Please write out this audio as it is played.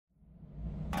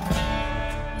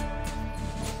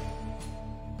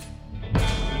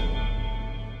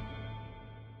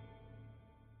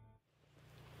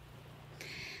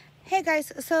Alright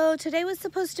guys, so today was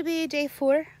supposed to be day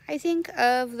 4, I think,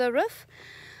 of the roof.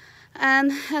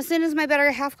 As soon as my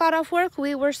better half got off work,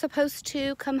 we were supposed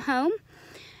to come home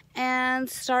and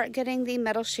start getting the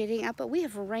metal sheeting up, but we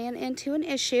have ran into an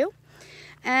issue.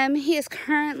 He is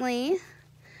currently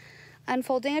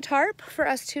unfolding a tarp for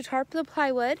us to tarp the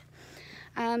plywood,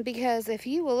 because if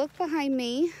you will look behind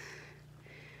me,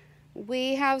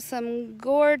 we have some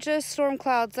gorgeous storm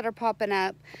clouds that are popping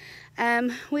up.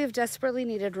 We have desperately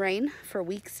needed rain for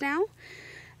weeks now.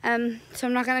 So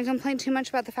I'm not going to complain too much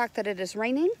about the fact that it is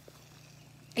raining,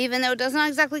 even though it does not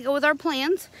exactly go with our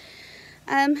plans.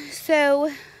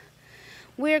 So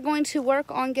we're going to work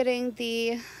on getting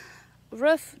the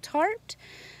roof tarped,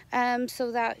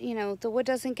 so that, you know, the wood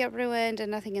doesn't get ruined and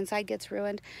nothing inside gets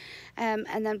ruined.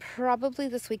 And then probably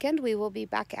this weekend we will be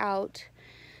back out.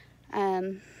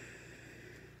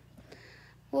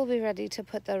 We'll be ready to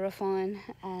put the roof on,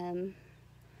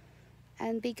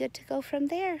 and be good to go from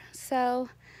there. So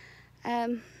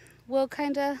we'll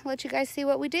kind of let you guys see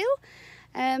what we do,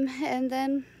 and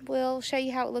then we'll show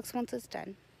you how it looks once it's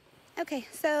done. Okay,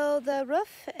 so the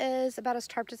roof is about as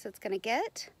tarped as it's going to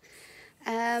get.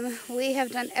 We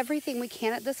have done everything we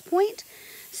can at this point,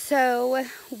 so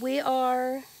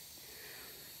we're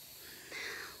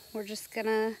just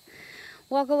gonna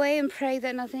walk away and pray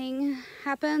that nothing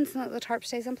happens and that the tarp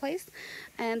stays in place.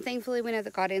 And thankfully we know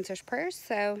that God answers prayers,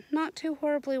 so not too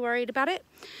horribly worried about it.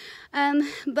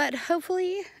 But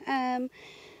hopefully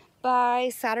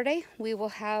by Saturday we will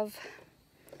have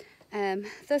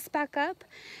this back up,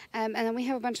 and then we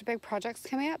have a bunch of big projects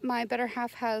coming up. My better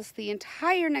half has the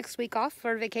entire next week off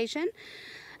for vacation.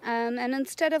 And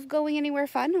instead of going anywhere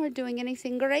fun or doing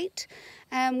anything great,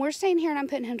 we're staying here and I'm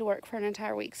putting him to work for an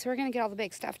entire week. So we're going to get all the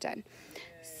big stuff done.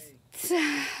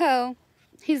 So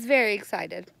he's very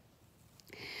excited.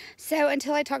 So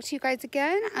until I talk to you guys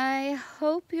again, I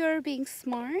hope you're being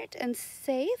smart and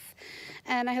safe,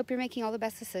 and I hope you're making all the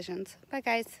best decisions. Bye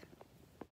guys.